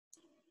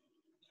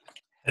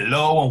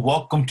Hello and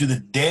welcome to the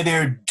Dead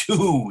Air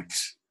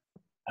Dudes.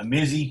 I'm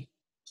Izzy.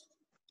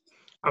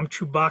 I'm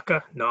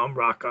Chewbacca. No, I'm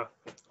Raka.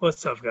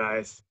 What's up,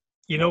 guys?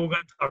 You know what we're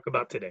going to talk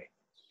about today?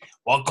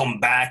 Welcome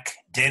back,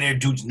 Dead Air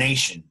Dudes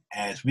Nation,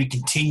 as we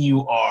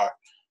continue our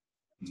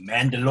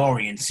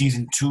Mandalorian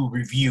Season 2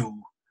 review.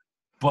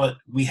 But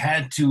we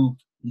had to,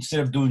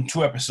 instead of doing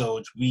 2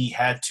 episodes, we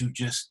had to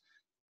just,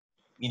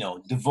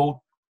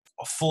 devote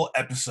a full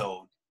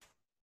episode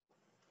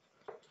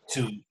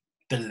to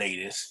the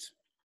latest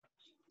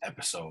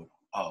episode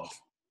of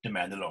The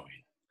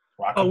Mandalorian.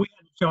 Oh, Raka?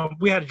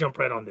 we had to jump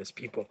right on this,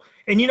 people.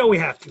 And you know we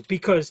have to,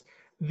 because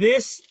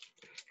this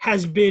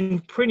has been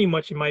pretty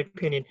much, in my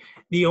opinion,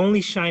 the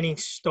only shining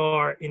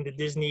star in the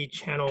Disney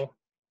Channel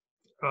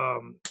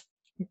um,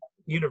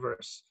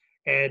 universe.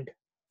 And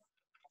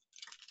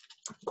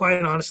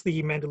quite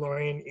honestly,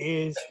 Mandalorian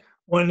is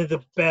one of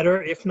the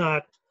better, if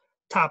not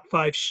top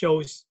 5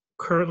 shows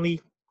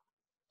currently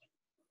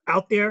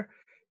out there.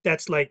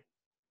 That's like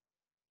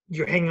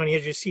you're hanging on the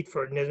edge of your seat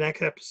for the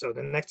next episode,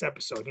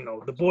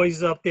 the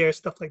boys up there,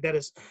 stuff like that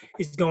is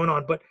going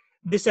on. But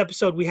this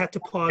episode, we had to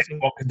pause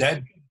and Walking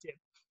Dead?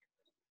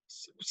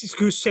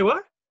 say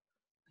what?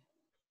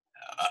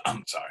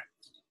 I'm sorry.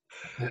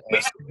 We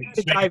had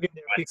to dive in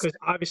there because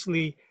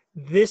obviously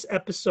this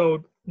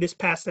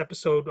past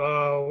episode,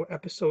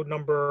 episode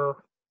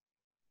number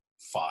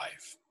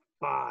 5,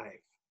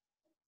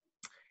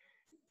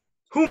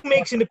 who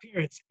makes an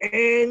appearance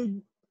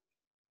and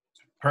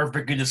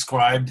Perfectly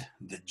described,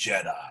 The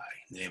Jedi,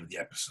 the name of the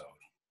episode.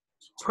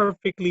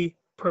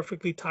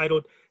 perfectly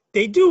titled.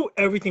 They do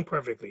everything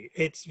perfectly.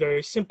 It's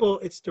very simple.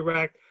 It's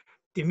direct.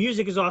 The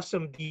music is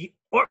awesome. The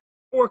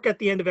artwork at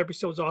the end of every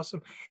episode is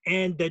awesome.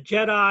 And the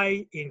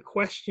Jedi in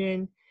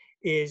question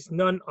is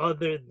none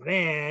other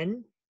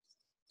than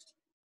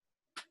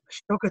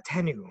Ahsoka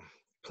Tano,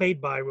 played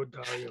by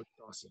Rosario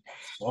Dawson.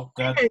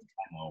 Ahsoka And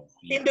Tano.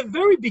 in the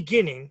very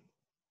beginning,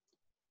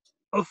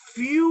 a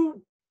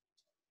few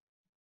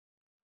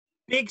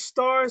big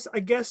stars, I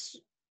guess,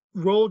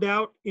 rolled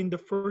out in the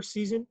first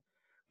season.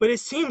 But it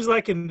seems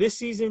like in this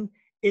season,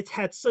 it's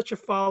had such a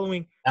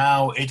following.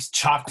 Now it's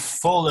chock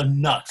full of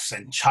nuts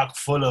and chock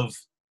full of.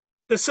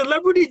 The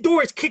celebrity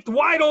door is kicked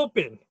wide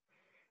open.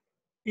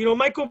 You know,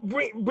 Michael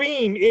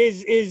Breen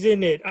is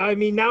in it. I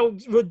mean, now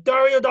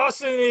Dario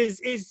Dawson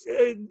is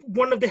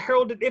one of the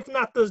heralded, if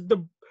not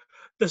the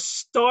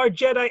star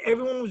Jedi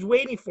everyone was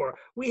waiting for.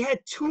 We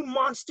had 2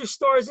 monster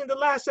stars in the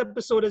last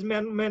episode as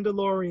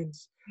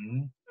Mandalorians.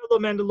 Mm-hmm. Fellow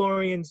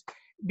Mandalorians,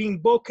 being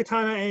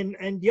Bo-Katan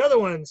and the other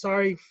one,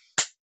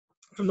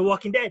 from The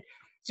Walking Dead.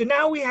 So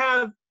now we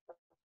have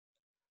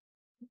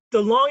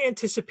the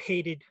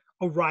long-anticipated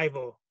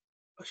arrival,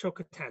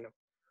 Ahsoka Tano,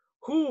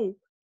 who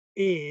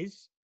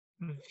is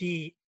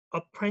the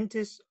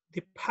apprentice,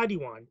 the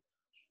Padawan,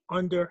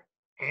 under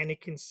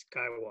Anakin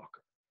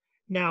Skywalker.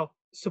 Now,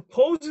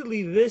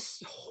 supposedly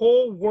this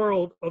whole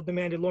world of The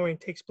Mandalorian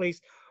takes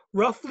place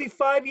roughly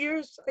 5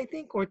 years, I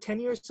think, or 10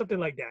 years, something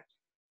like that.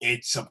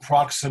 It's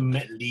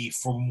approximately,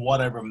 from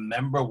what I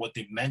remember, what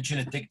they mentioned,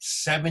 I think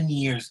 7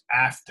 years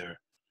after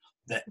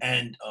the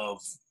end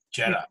of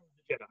Jedi.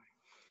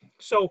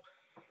 So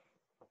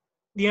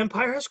the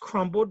Empire has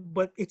crumbled,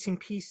 but it's in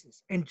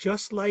pieces. And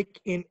just like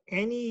in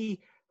any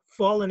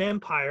fallen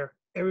empire,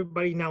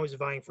 everybody now is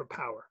vying for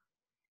power.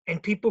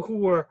 And people who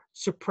were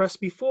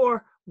suppressed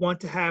before want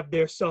to have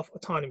their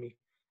self-autonomy.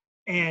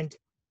 And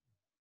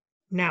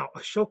now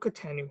Ahsoka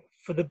Tano,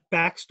 for the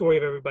backstory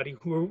of everybody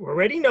who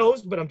already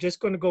knows, but I'm just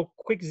going to go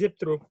quick zip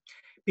through,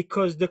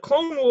 because the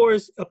Clone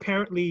Wars,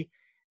 apparently,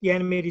 the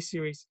animated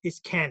series, is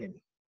canon.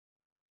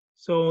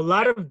 So a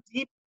lot of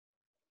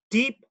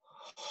deep,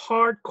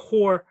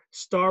 hardcore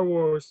Star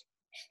Wars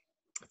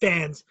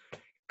fans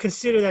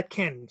consider that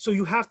canon. So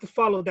you have to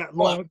follow that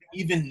long. Well,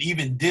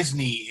 even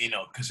Disney,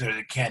 considers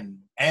it canon.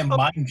 And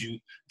mind you,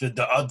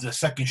 the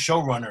second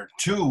showrunner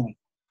to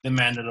The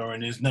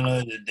Mandalorian is none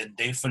other than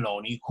Dave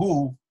Filoni,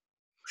 who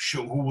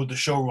was the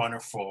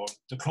showrunner for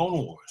the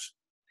Clone Wars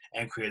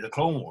and created the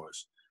Clone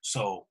Wars.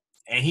 So,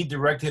 and he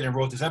directed and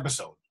wrote this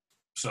episode.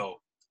 So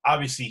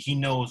obviously he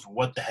knows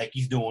what the heck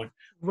he's doing,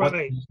 Right.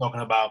 what he's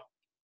talking about,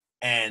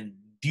 and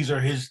these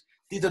are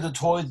the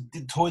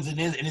toys in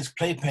his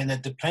playpen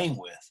that they're playing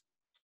with.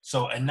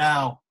 So, and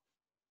now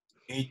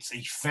it's a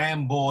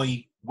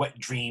fanboy wet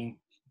dream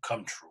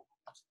come true.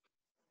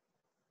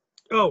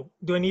 Oh,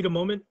 do I need a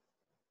moment?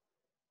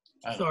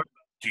 Sorry.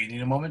 Do you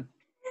need a moment?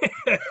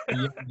 You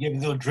have a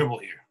little dribble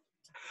here.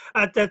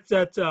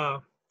 That's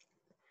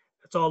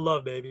all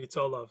love, baby. It's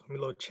all love. I'm a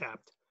little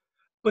chapped.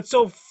 But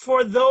so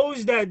for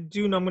those that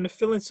do know, I'm going to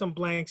fill in some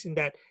blanks in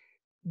that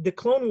the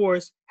Clone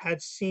Wars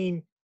had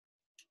seen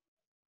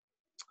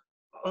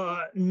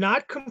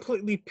not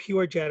completely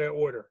pure Jedi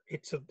Order.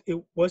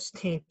 It was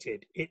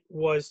tainted. It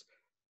was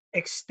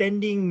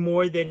extending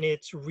more than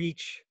its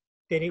reach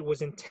than it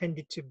was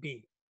intended to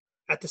be.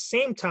 At the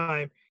same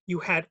time, you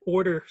had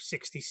Order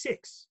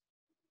 66,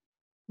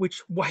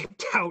 which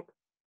wiped out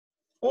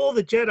all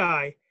the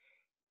Jedi,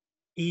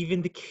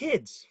 even the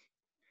kids.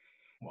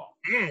 Wow.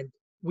 And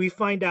we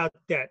find out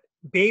that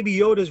Baby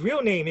Yoda's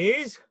real name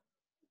is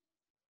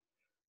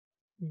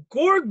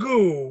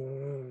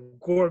Gorgu.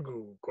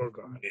 Gorgon.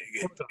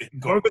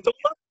 Gorgonzola?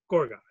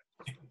 Gorgon.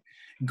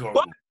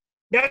 But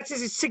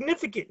that's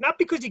significant, not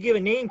because you give a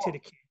name to the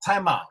kid.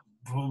 Time out.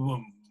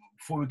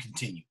 Before we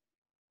continue,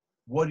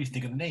 what do you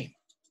think of the name?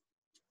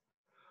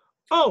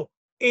 Oh,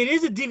 it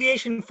is a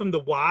deviation from the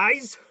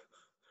Y's,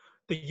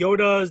 the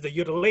Yodas, the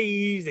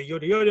Yodelays, the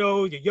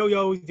Yoda-Yodos, the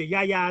Yo-Yos, the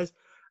Yayas.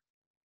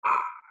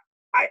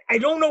 I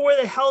don't know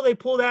where the hell they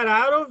pull that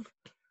out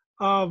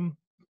of.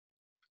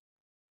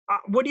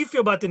 What do you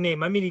feel about the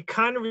name? I mean, he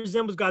kind of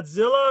resembles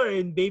Godzilla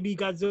and Baby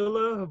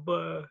Godzilla,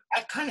 but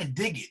I kind of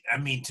dig it. I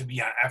mean, to be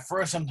honest, at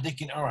first I'm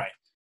thinking, all right,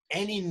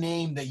 any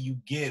name that you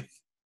give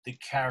the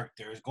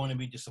character is going to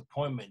be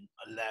disappointment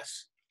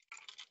unless,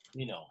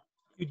 you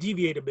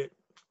deviate a bit.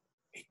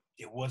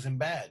 It wasn't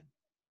bad.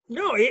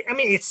 No,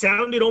 it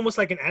sounded almost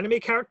like an anime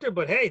character,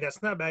 but hey,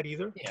 that's not bad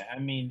either. Yeah, I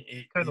mean,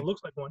 it kind of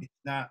looks like one. It's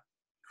not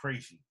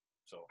crazy.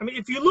 So I mean,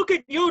 if you look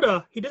at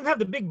Yoda, he doesn't have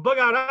the big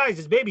bug-out eyes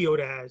as Baby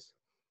Yoda has.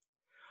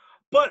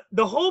 But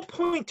the whole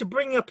point to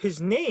bring up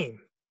his name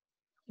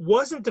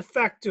wasn't the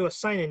fact to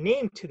assign a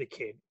name to the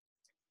kid.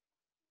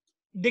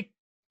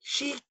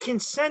 She can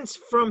sense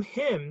from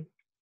him,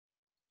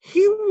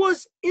 he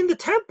was in the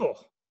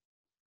temple.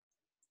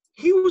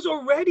 He was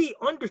already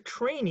under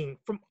training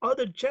from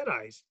other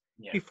Jedis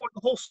before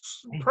the whole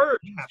purge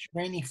happened.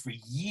 Training for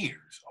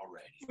years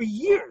already. For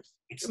years.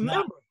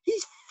 Remember,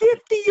 he's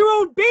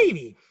 50-year-old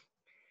baby.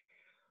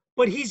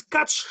 But he's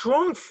got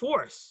strong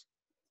force.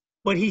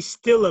 But he's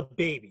still a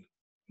baby.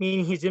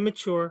 Meaning he's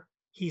immature,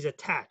 he's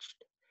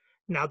attached.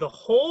 Now, the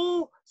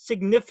whole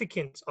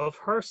significance of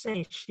her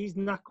saying she's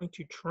not going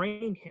to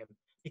train him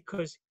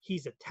because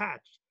he's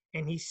attached,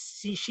 and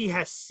she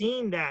has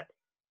seen that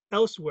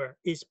elsewhere,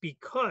 is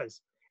because,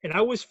 and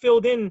I was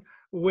filled in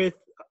with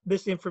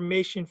this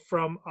information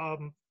from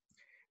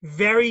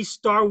very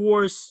Star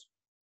Wars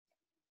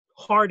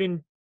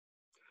hardened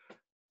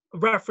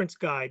reference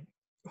guide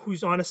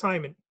who's on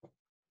assignment.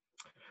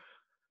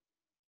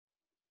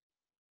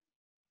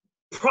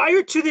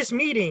 Prior to this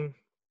meeting,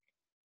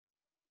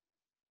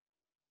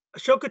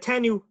 Ahsoka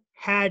Tano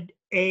had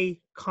a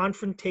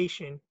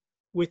confrontation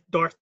with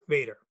Darth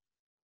Vader.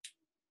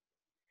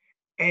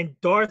 And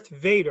Darth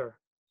Vader,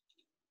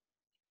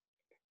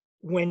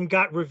 when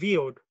got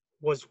revealed,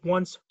 was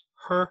once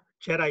her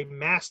Jedi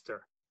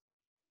Master.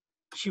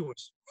 She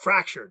was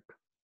fractured.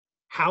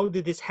 How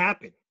did this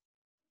happen?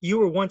 You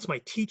were once my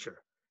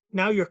teacher.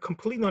 Now you're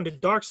completely on the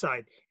dark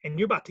side, and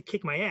you're about to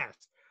kick my ass.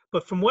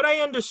 But from what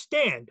I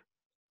understand,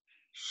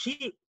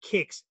 she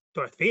kicks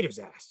Darth Vader's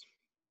ass.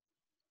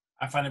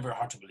 I find it very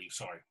hard to believe.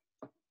 Sorry.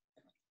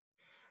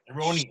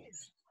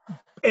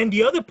 And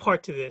the other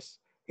part to this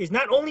is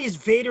not only is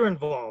Vader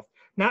involved,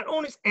 not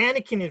only is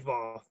Anakin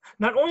involved,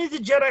 not only is the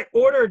Jedi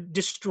Order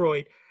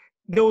destroyed,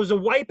 there was a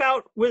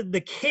wipeout with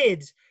the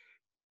kids.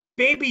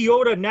 Baby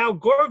Yoda, now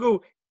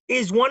Grogu,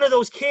 is one of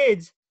those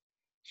kids.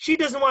 She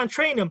doesn't want to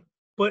train him,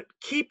 but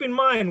keep in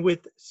mind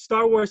with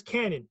Star Wars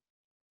canon,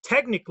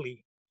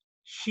 technically,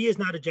 she is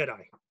not a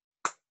Jedi.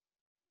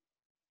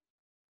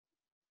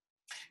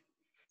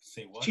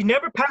 Say what? She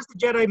never passed the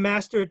Jedi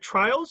Master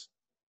trials,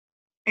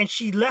 and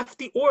she left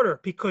the Order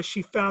because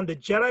she found the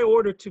Jedi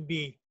Order to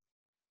be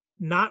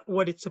not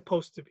what it's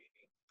supposed to be.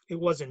 It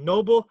wasn't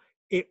noble.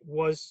 It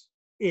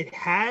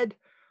had,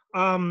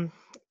 not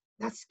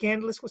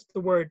scandalous, what's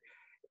the word?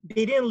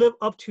 They didn't live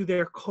up to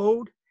their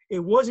code. It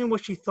wasn't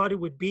what she thought it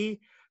would be.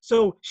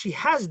 So she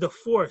has the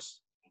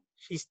Force.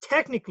 She's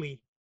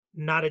technically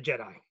not a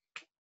Jedi.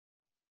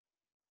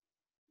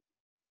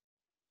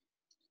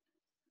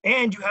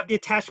 And you have the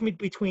attachment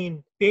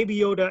between Baby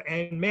Yoda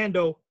and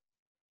Mando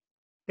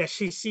that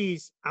she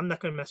sees, I'm not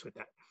going to mess with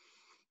that.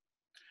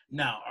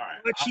 Now, all right.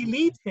 But she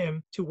leads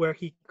him to where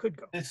he could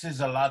go. This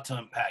is a lot to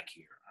unpack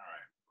here.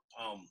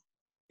 All right.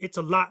 It's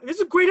a lot. This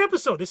is a great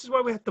episode. This is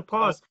why we have to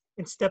pause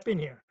and step in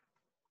here.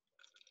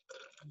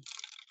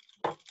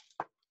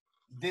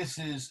 This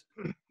is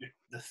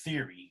the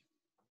theory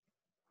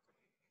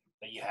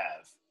that you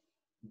have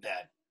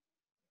that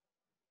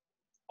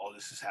all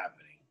this is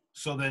happening.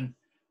 So then,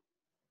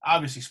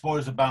 obviously,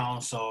 spoilers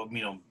abound. So,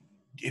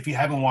 if you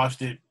haven't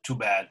watched it, too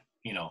bad.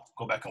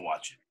 Go back and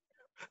watch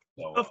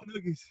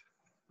it.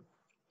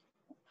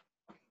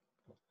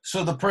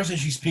 So the person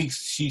she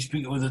speaks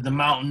with the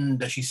mountain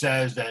that she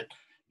says that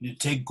you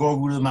take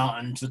Grogu to the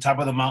mountain, to the top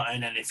of the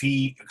mountain, and if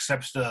he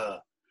accepts the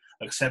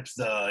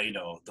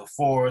the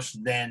Force,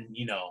 then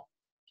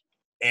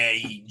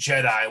a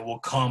Jedi will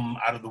come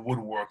out of the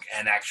woodwork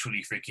and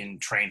actually freaking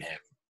train him.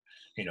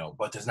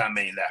 But there's not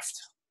many left.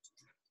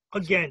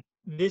 Again,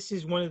 this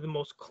is one of the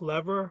most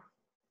clever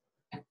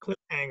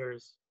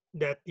cliffhangers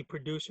that the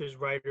producers,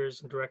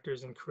 writers, and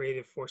directors, and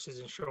creative forces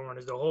and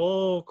showrunners, the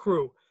whole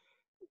crew,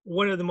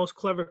 one of the most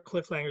clever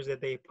cliffhangers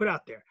that they put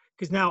out there.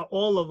 Because now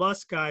all of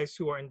us guys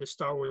who are in the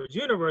Star Wars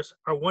universe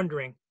are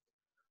wondering,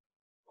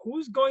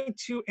 who's going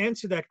to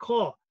answer that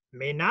call?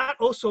 May not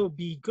also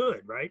be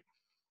good, right?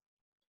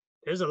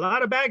 There's a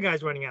lot of bad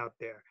guys running out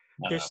there.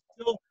 There's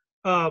still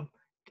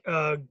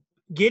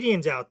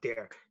Gideon's out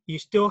there. You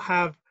still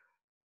have,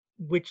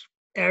 which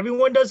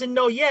everyone doesn't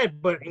know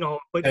yet, but we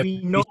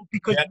know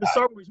because of the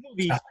Star Wars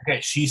movies.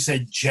 Okay, she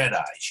said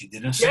Jedi. She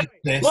didn't say Jedi.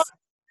 this. Look,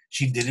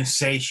 She didn't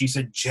say. She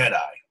said Jedi.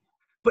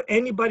 but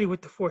anybody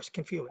with the Force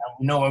can feel it.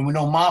 And we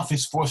know Moff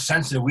is Force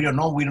sensitive. We don't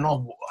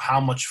know how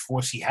much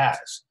Force he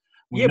has.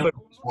 But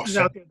who else is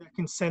out there that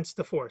can sense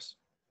the Force?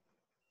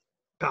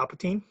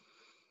 Palpatine.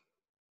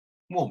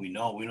 Well, we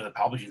know that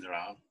Palpatine's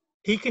around.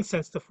 He can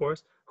sense the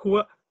Force.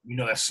 We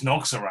know that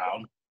Snoke's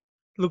around.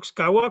 Luke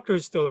Skywalker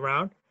is still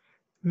around.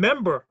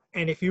 Remember,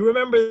 and if you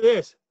remember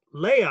this,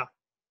 Leia,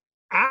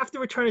 after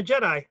Return of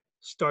Jedi,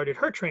 started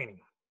her training.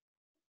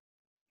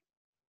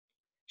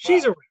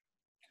 She's around.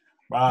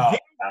 Wow.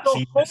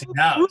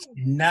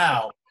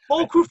 Now.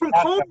 Whole crew from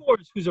Clone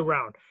Wars who's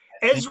around.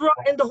 Ezra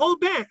and the whole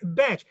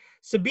batch.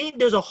 Sabine,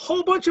 there's a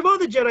whole bunch of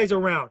other Jedis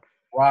around.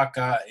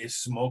 Raka is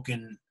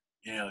smoking,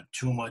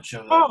 too much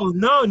of. Oh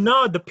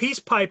no, the peace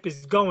pipe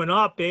is going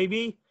up,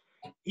 baby.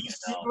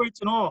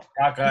 E-cigarettes and all.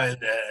 Raka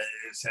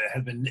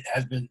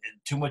has been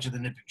too much of the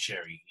nipping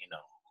cherry,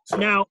 So.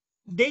 Now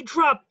they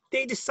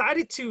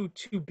decided to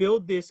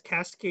build this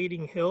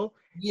cascading hill.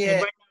 Yeah.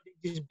 And right now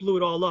they just blew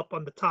it all up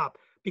on the top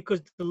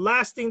because the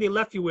last thing they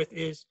left you with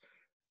is,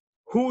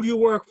 who do you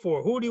work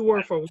for? Who do you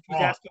work for? Which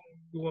was asking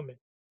the woman.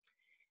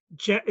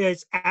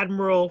 It's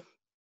Admiral,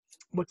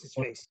 what's his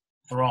face?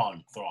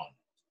 Thrawn.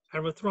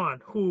 Admiral Thrawn,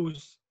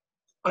 who's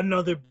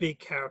another big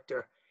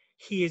character.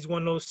 He is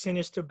one of those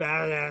sinister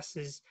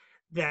badasses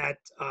that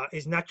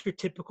is not your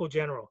typical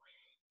general.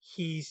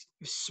 He's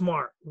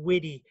smart,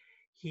 witty.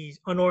 He's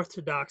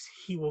unorthodox.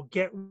 He will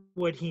get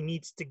what he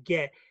needs to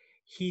get.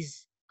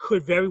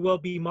 Could very well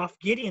be Moff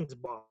Gideon's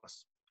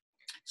boss.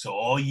 So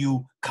all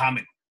you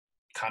comic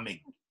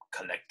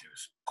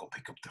collectors, go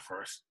pick up the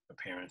first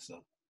appearance of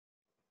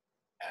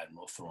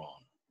Admiral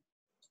Thrawn.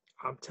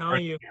 I'm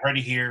telling you. You heard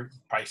it here,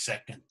 probably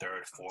second,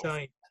 third,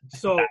 fourth.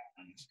 So, a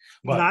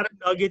lot of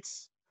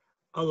nuggets,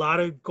 a lot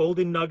of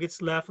golden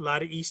nuggets left, a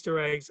lot of Easter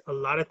eggs, a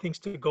lot of things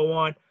to go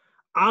on.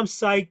 I'm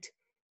psyched.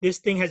 This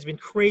thing has been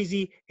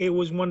crazy. It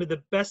was one of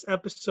the best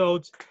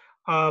episodes.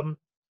 Blew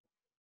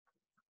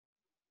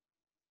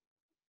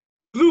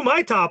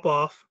my top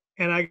off,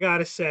 and I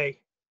gotta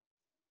say,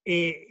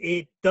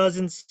 it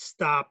doesn't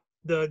stop.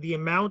 The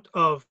amount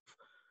of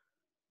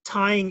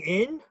tying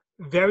in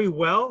very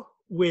well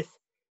with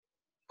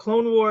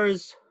Clone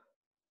Wars,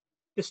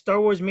 the Star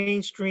Wars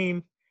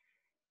mainstream,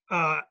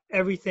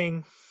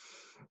 everything.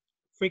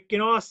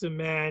 Freaking awesome,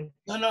 man.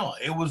 No,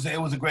 it was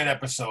a great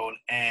episode,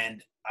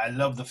 and I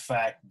love the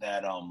fact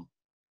that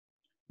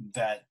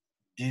that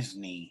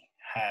Disney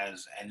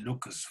has and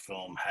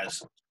Lucasfilm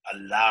has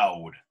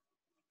allowed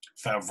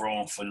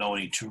Favreau and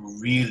Filoni to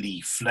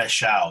really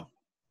flesh out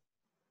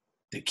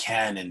the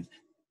canon,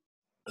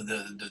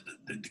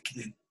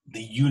 the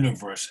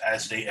universe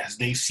as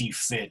they see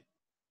fit,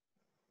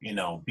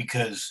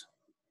 because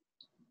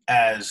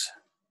as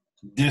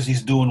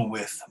Disney's doing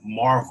with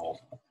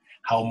Marvel,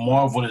 how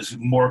Marvel is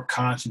more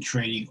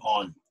concentrating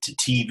on to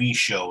TV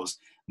shows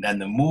than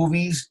the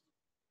movies,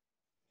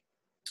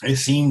 it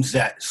seems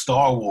that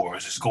Star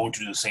Wars is going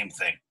to do the same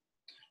thing.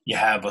 You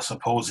have a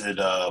supposed,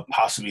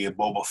 possibly a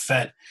Boba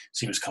Fett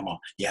series come on.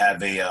 You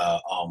have a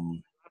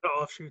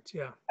offshoots,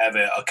 yeah. Have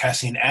a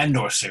Cassian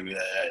Andor series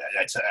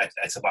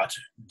that's about to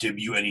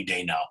debut any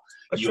day now.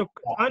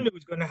 Tano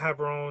is going to have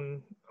her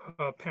own,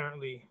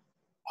 apparently.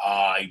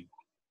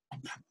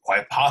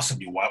 Quite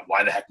possibly.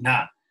 Why the heck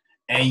not?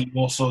 And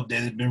also,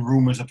 there's been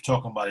rumors of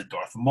talking about it.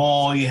 Darth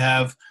Maul, you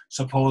have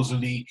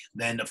supposedly.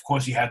 Then, of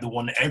course, you have the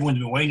one that everyone's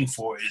been waiting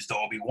for is the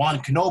Obi-Wan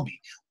Kenobi.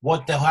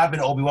 What the hell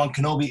happened to Obi-Wan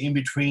Kenobi in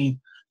between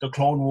the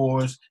Clone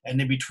Wars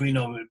and in between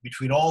all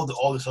the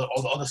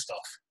other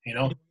stuff,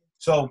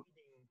 So,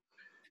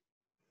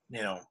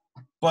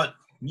 but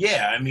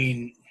yeah, I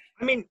mean,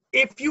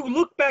 if you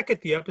look back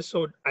at the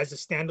episode as a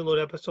standalone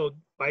episode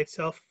by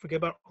itself, forget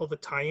about all the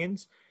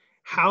tie-ins,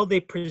 how they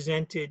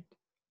presented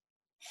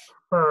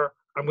her,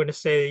 I'm going to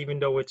say, even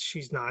though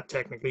she's not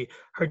technically,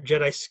 her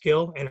Jedi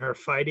skill and her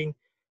fighting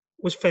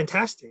was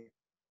fantastic.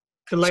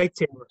 The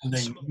lightsaber. And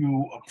then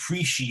you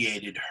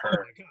appreciated her.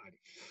 Oh my God.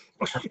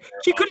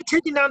 She could have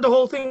taken down the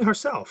whole thing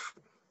herself.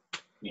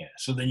 Yeah.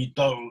 So then you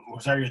thought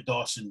Rosario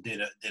Dawson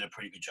did a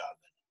pretty good job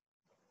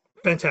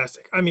then.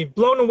 Fantastic.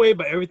 Blown away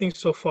by everything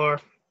so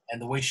far.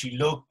 And the way she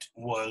looked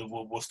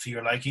was to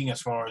your liking,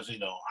 as far as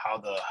how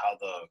the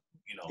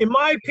in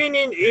my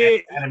opinion,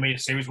 animated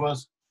series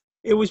was.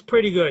 It was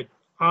pretty good.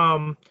 If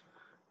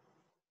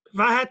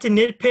I had to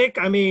nitpick,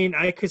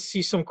 I could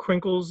see some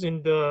crinkles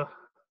in the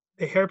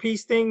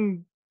hairpiece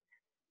thing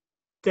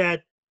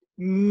that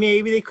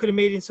maybe they could have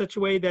made it in such a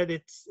way that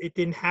it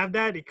didn't have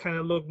that. It kind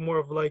of looked more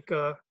of like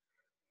a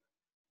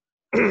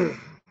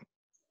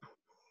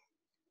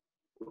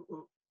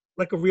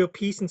like a real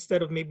piece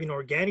instead of maybe an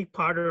organic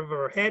part of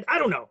her head. I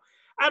don't know.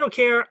 I don't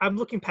care. I'm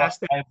looking past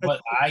that.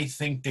 But I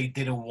think they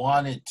didn't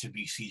want it to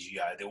be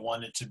CGI. They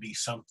wanted it to be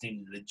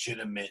something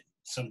legitimate,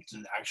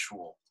 something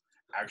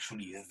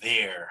actually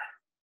there.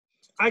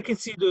 I can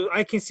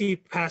see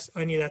past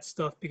any of that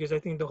stuff because I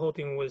think the whole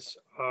thing was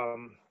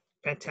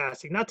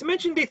fantastic. Not to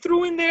mention they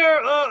threw in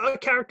there a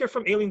character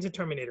from Aliens and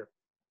Terminator.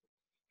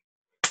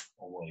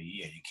 Oh well,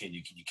 yeah, you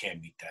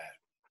can't beat that.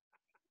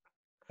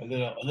 A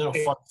little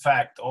fun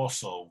fact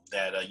also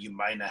that you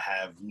might not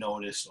have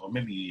noticed, or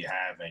maybe you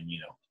have, and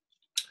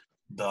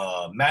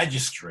the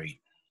magistrate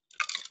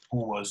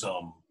who was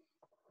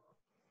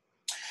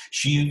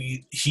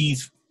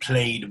she's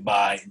played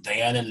by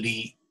Diana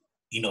Lee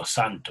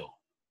Inosanto,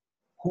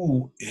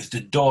 who is the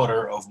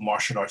daughter of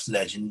martial arts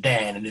legend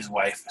Dan and his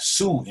wife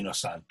Sue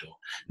Inosanto.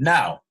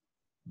 Now,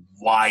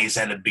 why is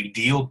that a big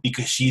deal?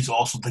 Because she's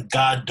also the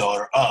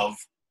goddaughter of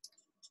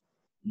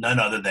none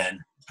other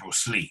than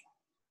Bruce Lee.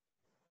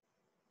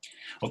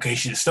 Okay,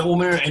 she's a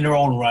woman in her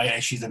own right,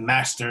 and she's a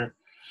master,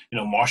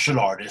 martial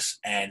artist.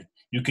 And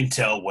you can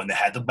tell when they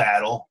had the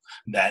battle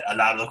that a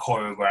lot of the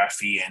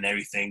choreography and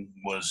everything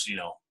was,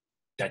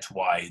 that's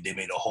why they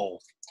made a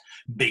whole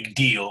big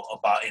deal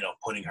about,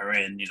 putting her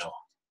in, the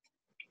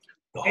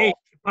whole. Hey,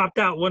 she popped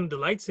out one of the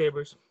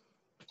lightsabers.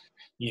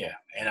 Yeah,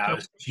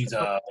 and she's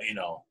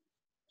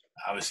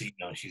obviously,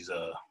 she's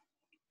a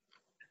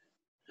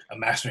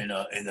master in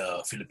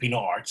the Filipino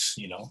arts,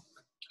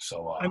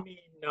 So I mean,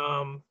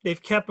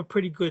 they've kept a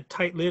pretty good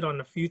tight lid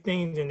on a few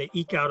things, and they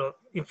eke out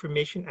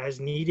information as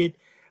needed.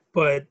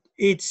 But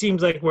it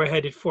seems like we're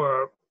headed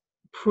for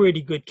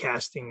pretty good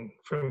casting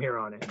from here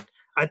on in.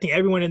 I think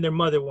everyone and their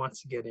mother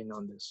wants to get in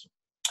on this.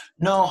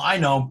 No, I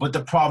know, but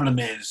the problem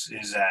is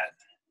that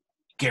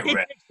get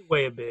ready. It takes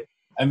away a bit.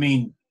 I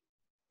mean,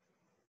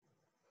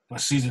 for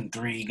season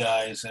 3,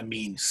 guys,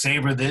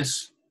 savor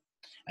this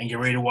and get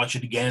ready to watch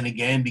it again and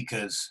again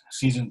because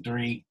season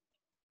 3,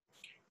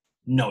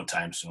 no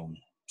time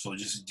soon. So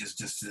just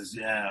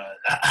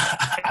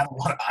I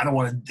don't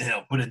want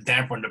to put a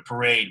damper on the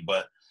parade,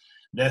 but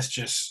let's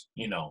just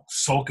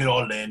soak it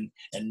all in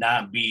and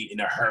not be in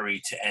a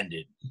hurry to end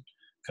it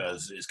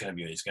because it's gonna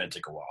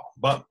take a while.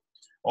 But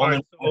all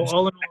in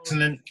all,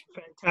 excellent,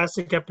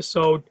 fantastic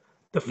episode.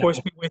 The Force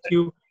be with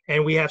you,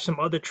 and we have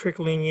some other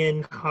trickling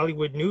in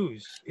Hollywood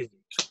news.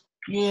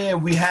 Yeah,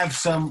 we have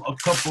a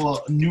couple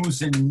of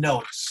news and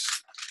notes.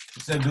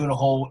 Instead of doing a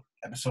whole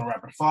episode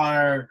rapid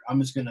fire,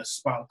 I'm just gonna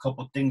spot a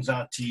couple of things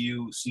out to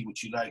you, see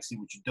what you like, see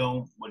what you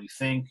don't, what do you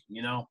think,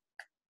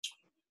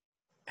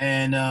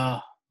 And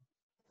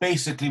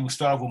basically we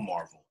start with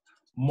Marvel.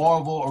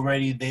 Marvel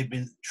already, they've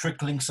been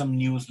trickling some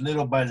news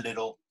little by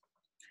little.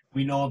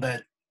 We know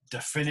that the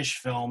finished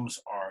films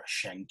are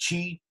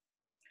Shang-Chi,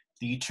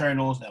 The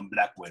Eternals, and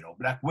Black Widow.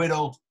 Black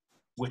Widow,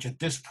 which at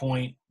this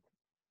point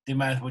they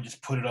might as well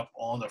just put it up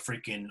on the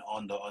freaking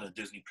on the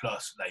Disney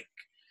Plus, like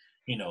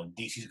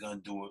DC's gonna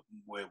do it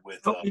with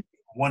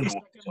Wonder Woman.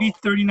 It's gonna be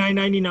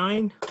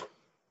 $39.99.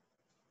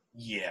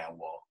 Yeah,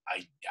 well,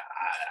 I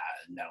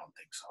don't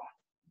think so.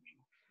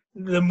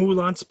 The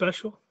Mulan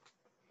special.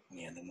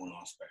 Yeah, the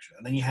Mulan special,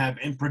 and then you have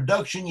in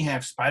production, you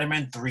have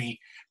Spider-Man 3,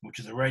 which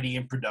is already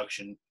in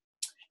production,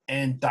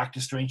 and Doctor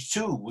Strange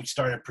 2, which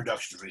started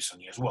production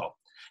recently as well.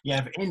 You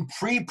have in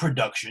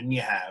pre-production,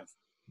 you have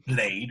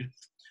Blade,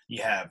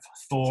 you have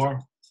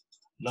Thor,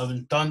 Love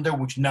and Thunder,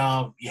 which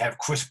now you have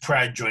Chris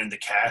Pratt joining the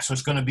cast. So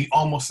it's going to be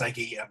almost like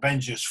a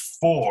Avengers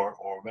 4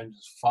 or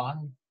Avengers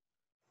 5?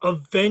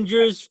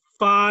 Avengers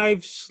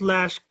 5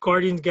 /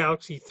 Guardians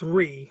Galaxy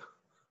 3.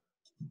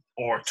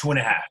 Or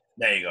 2.5.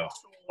 There you go.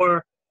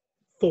 Or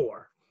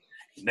 4.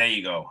 There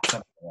you go.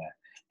 Something like that.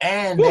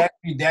 And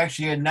they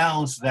actually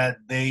announced that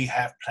they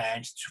have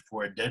plans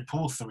for a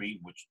Deadpool 3,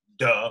 which,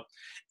 duh.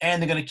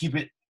 And they're going to keep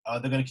it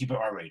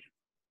R-rated.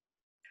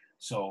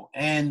 So,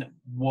 and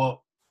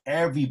what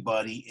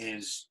everybody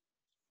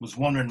was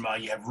wondering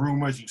about. You have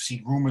rumors. You've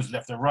seen rumors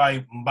left and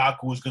right.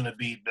 M'Baku is going to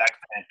be Black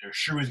Panther.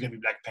 Shuri is going to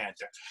be Black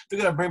Panther. They're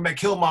going to bring back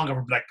Killmonger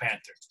for Black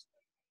Panther.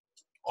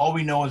 All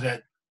we know is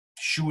that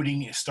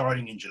shooting is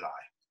starting in July.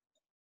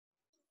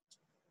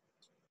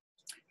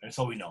 That's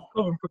all we know.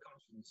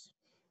 Precautions.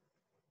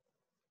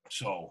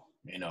 So,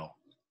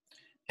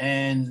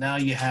 And now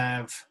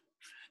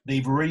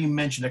they've already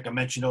mentioned, like I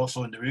mentioned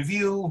also in the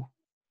review,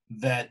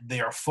 that they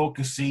are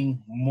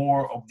focusing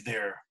more of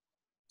their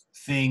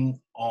thing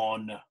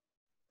on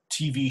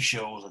TV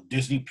shows or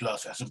Disney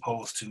Plus as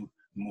opposed to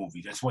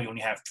movies. That's why you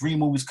only have 3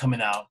 movies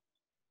coming out,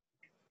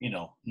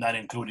 not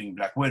including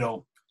Black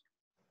Widow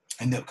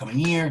in the upcoming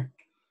year.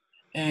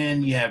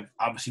 And you have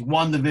obviously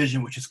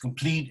WandaVision, which is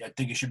complete. I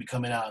think it should be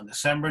coming out in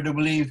December, I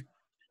believe.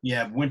 You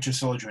have Winter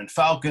Soldier and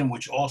Falcon,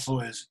 which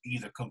also is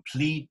either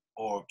complete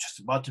or just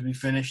about to be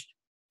finished.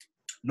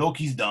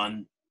 Loki's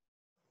done.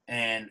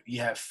 And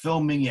you have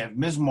filming, you have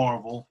Ms.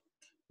 Marvel,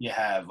 you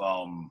have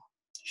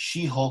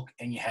She-Hulk,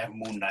 and you have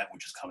Moon Knight,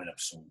 which is coming up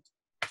soon.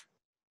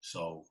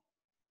 So,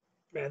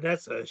 man,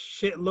 that's a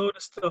shitload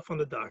of stuff on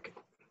the docket.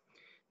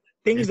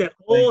 Things that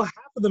half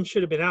of them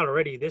should have been out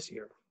already this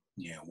year.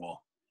 Yeah,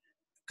 well,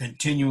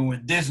 continuing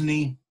with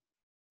Disney,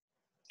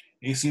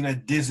 they seem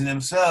that Disney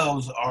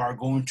themselves are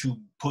going to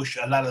push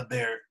a lot of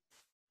their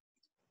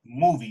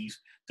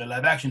movies, the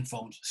live-action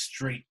films,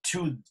 straight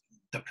to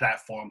the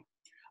platform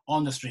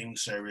on the streaming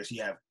service.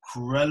 You have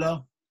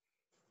Cruella,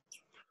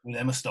 with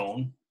Emma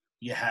Stone.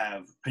 You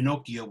have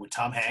Pinocchio with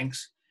Tom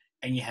Hanks,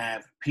 and you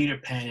have Peter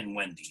Pan and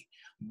Wendy.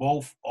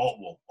 All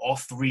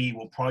three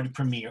will probably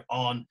premiere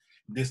on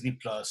Disney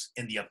Plus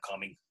in the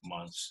upcoming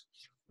months.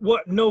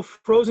 What? No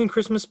Frozen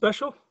Christmas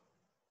special?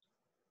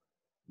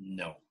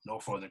 No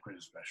Frozen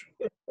Christmas special.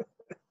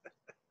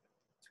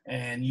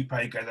 And you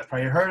guys have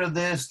probably heard of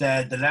this,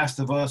 that The Last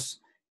of Us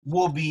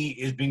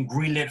is being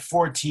greenlit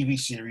for a TV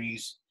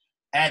series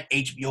at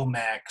HBO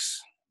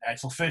Max.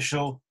 That's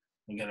official.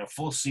 You get a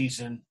full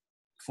season,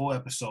 full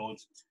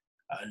episodes.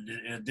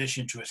 In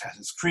addition to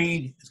Assassin's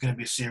Creed, it's going to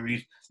be a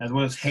series, as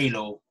well as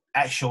Halo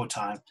at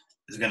Showtime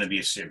is going to be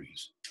a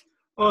series.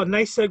 Oh,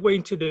 nice segue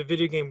into the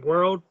video game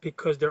world,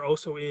 because there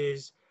also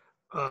is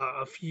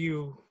a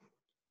few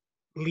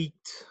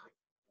leaked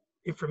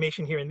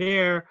information here and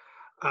there.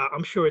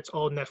 I'm sure it's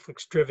all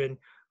Netflix driven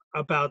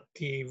about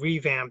the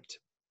revamped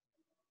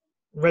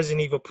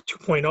Resident Evil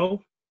 2.0.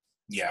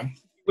 Yeah.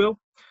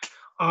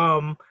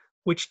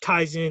 Which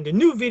ties in the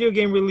new video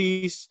game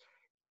release,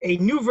 a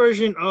new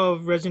version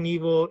of Resident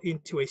Evil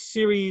into a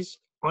series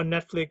on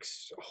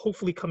Netflix,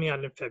 hopefully coming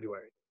out in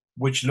February.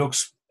 Which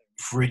looks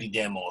pretty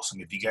damn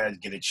awesome. If you guys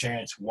get a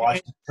chance,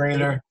 watch the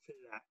trailer.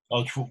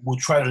 We'll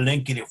try to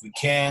link it if we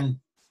can.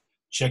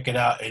 Check it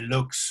out. It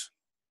looks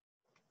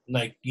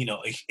like,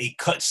 a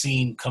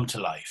cutscene come to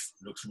life.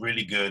 It looks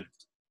really good.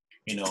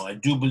 I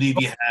do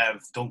believe you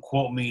have, don't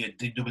quote me, I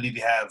do believe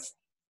you have,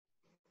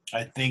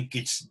 I think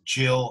it's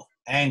Jill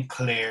and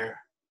Claire,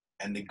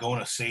 and they're going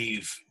to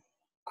save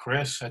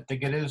Chris, I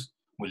think it is,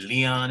 with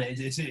Leon.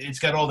 It's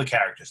got all the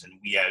characters, and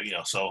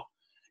so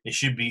it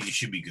should be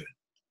good.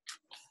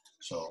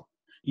 So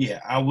yeah,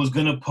 I was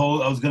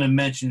gonna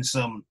mention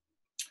some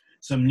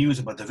news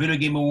about the Video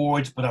Game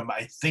Awards, but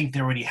I think they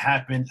already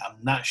happened.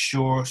 I'm not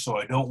sure, so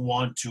I don't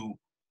want to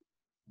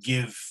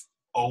give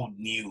old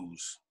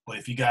news. But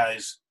if you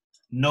guys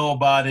know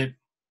about it,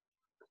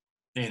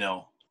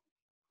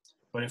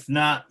 But if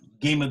not,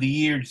 Game of the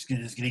Year, just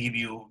gonna give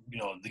you,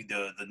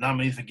 the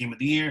nominees for Game of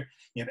the Year.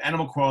 You have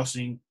Animal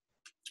Crossing,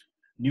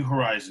 New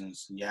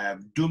Horizons. You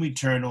have Doom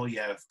Eternal. You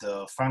have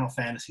the Final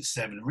Fantasy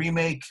VII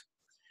Remake.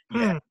 You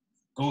have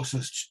Ghost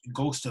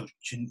of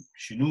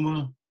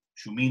Shumina.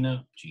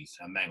 Jeez,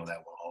 I mangle that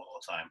one all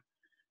the time.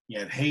 You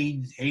have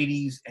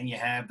Hades, and you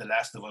have The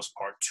Last of Us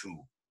Part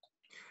 2.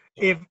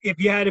 If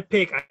you had to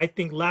pick, I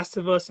think Last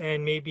of Us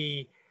and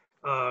maybe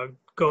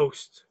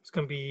Ghost. It's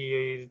gonna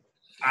be.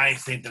 I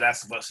think The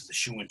Last of Us is a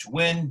shoo-in to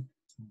win,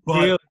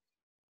 but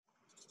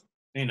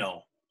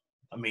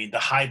the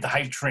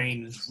hype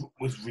train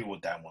was real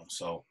with that one.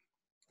 So,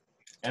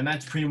 and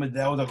that's pretty much,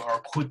 that was our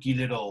quickie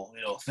little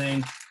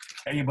thing.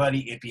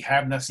 Everybody, if you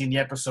have not seen the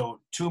episode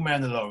 2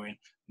 Mandalorian,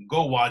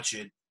 go watch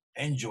it,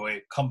 enjoy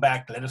it, come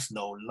back, let us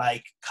know,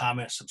 like,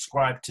 comment,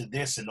 subscribe to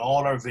this and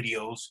all our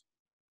videos.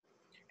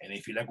 And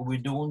if you like what we're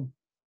doing,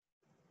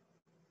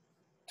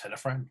 tell a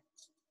friend.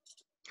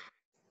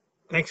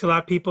 Thanks a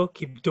lot, people.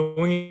 Keep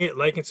doing it,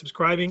 like and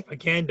subscribing.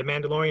 Again, The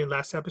Mandalorian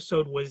last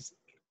episode was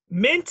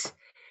mint.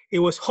 It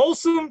was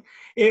wholesome.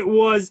 It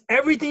was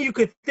everything you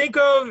could think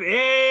of,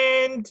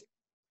 and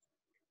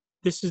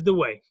this is the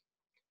way.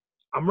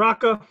 I'm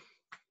Raka.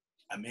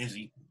 I'm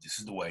Izzy. This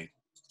is the way.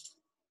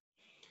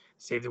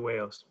 Save the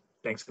whales.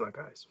 Thanks a lot,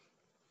 guys.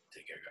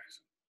 Take care, guys.